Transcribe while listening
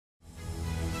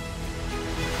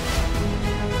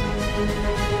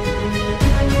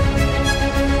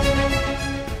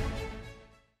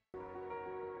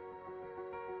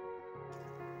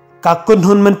Ka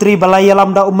kunhun menteri balai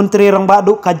alam da menteri rang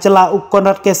badu ka jela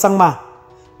ukonat ke sangma.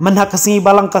 Menha kesingi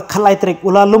balang ka khalai trik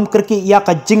ulalum kerki ia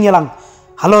ka jing yalang.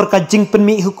 Halor ka jing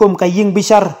penmi hukum ka ying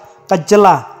bishar ka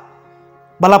jela.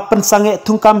 Bala pensange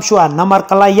thungkam shua namar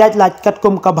kalayat lat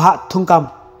katkum ka bha thungkam.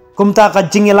 Kumta ka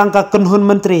jing yalang ka kunhun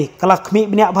menteri kalakmi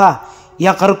bniak bha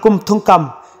ia ka rukum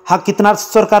thungkam hak kitnat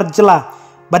sorkar jela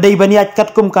badai baniat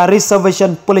katkum ka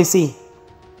reservation policy.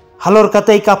 Halor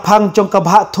katai ka phang jong ka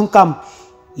bha thungkam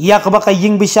ia ka baka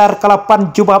ying bishar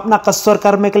kalapan jubab na ka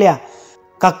sorkar Meghalaya.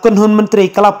 Ka kunhun menteri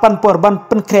kalapan por ban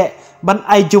penkre ban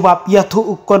ai jubab ia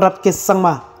thu ukonrat ke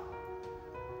sangma.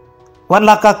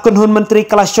 Wanla ka kunhun menteri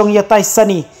kalasyong ya tai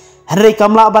sani Henry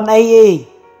kamla ban ai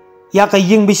ya ka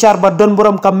ying bishar ba don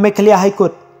buram ka Meghalaya High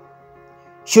Court.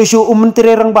 Shushu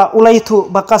menteri rang ba ulai thu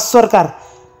baka sorkar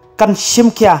kan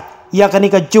shimkya ya ka ni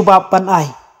ka jubab ban ai.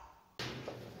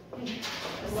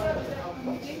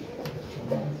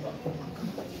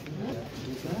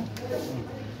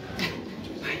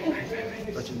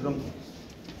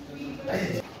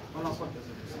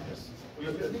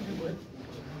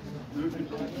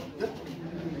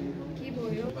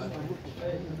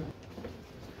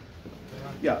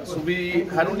 Yeah, so we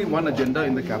had only one agenda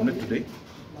in the cabinet today,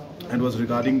 and was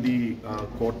regarding the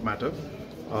court matter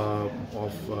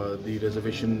of the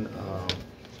reservation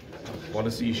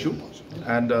policy issue.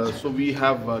 And so we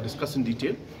have discussed in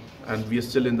detail, and we are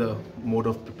still in the mode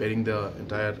of preparing the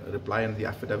entire reply and the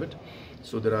affidavit.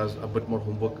 So there is a bit more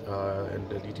homework and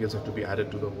the details have to be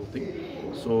added to the whole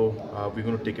thing. So we're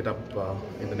going to take it up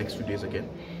in the next few days again.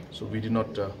 So we did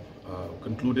not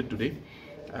conclude it today,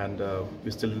 and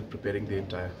we're still preparing the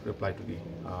entire reply to the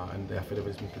and the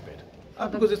affidavit is being prepared.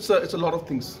 Because it's a lot of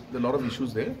things, there are a lot of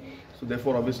issues there. So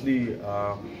therefore, obviously,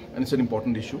 and it's an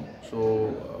important issue.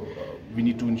 So we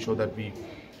need to ensure that we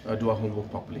do our homework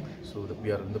properly. So that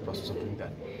we are in the process of doing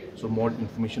that. So more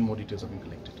information, more details have been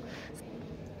collected.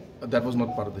 That was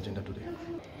not part of the agenda today.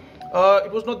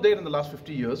 It was not there in the last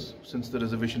 50 years since the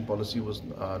reservation policy was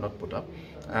not put up,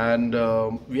 and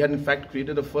we had in fact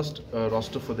created a first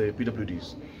roster for the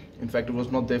PWDs. In fact, it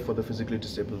was not there for the physically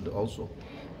disabled also,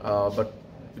 but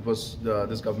it was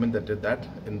this government that did that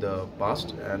in the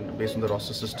past, and based on the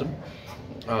roster system,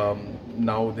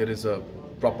 now there is a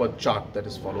proper chart that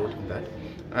is followed in that,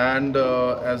 and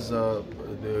as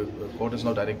the court is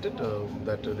now directed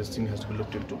that this thing has to be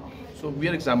looked into. So we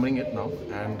are examining it now,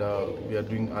 and we are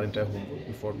doing our entire homework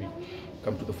before we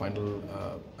come to the final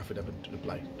affidavit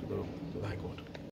reply to the High Court.